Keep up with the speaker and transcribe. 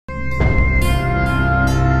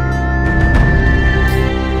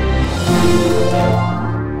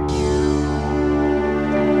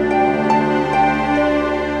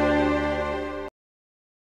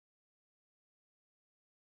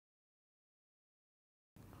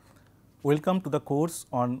Welcome to the course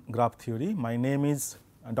on graph theory. My name is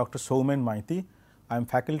Dr. Soumen Maity. I am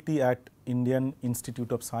faculty at Indian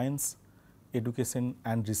Institute of Science, Education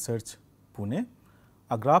and Research, Pune.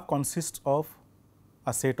 A graph consists of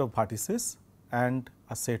a set of vertices and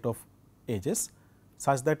a set of edges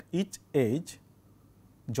such that each edge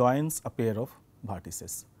joins a pair of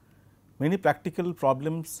vertices. Many practical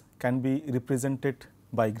problems can be represented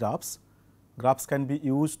by graphs. Graphs can be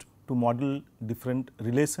used to model different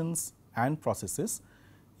relations and processes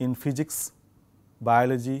in physics,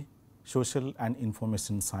 biology, social and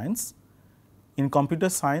information science. In computer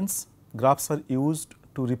science, graphs are used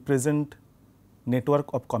to represent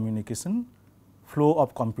network of communication, flow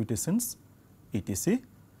of computations, etc.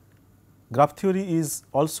 Graph theory is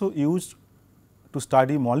also used to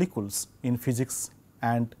study molecules in physics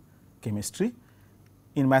and chemistry.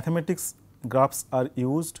 In mathematics, graphs are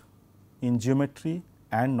used in geometry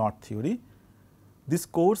and knot theory. This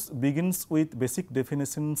course begins with basic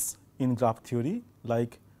definitions in graph theory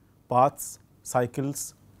like paths,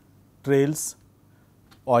 cycles, trails,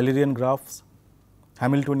 Eulerian graphs,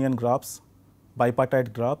 Hamiltonian graphs,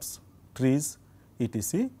 bipartite graphs, trees,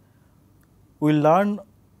 etc. We will learn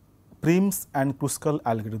Prim's and Kruskal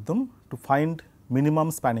algorithm to find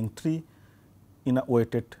minimum spanning tree in a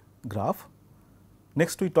weighted graph.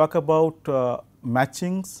 Next, we talk about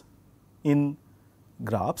matchings in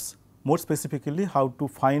graphs, more specifically how to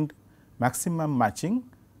find maximum matching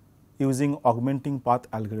using augmenting path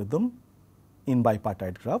algorithm in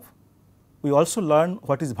bipartite graph. We also learn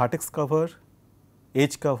what is vertex cover,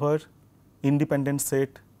 edge cover, independent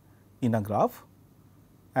set in a graph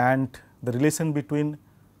and the relation between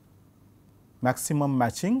maximum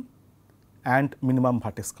matching and minimum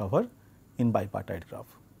vertex cover in bipartite graph.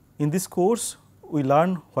 In this course, we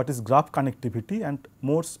learn what is graph connectivity and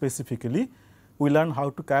more specifically, we learn how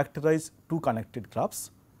to characterize two connected graphs.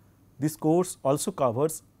 This course also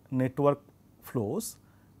covers network flows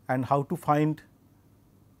and how to find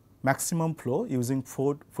maximum flow using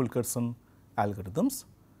Ford-Fulkerson algorithms.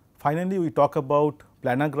 Finally, we talk about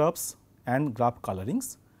planar graphs and graph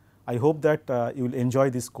colorings. I hope that you will enjoy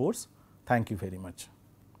this course. Thank you very much.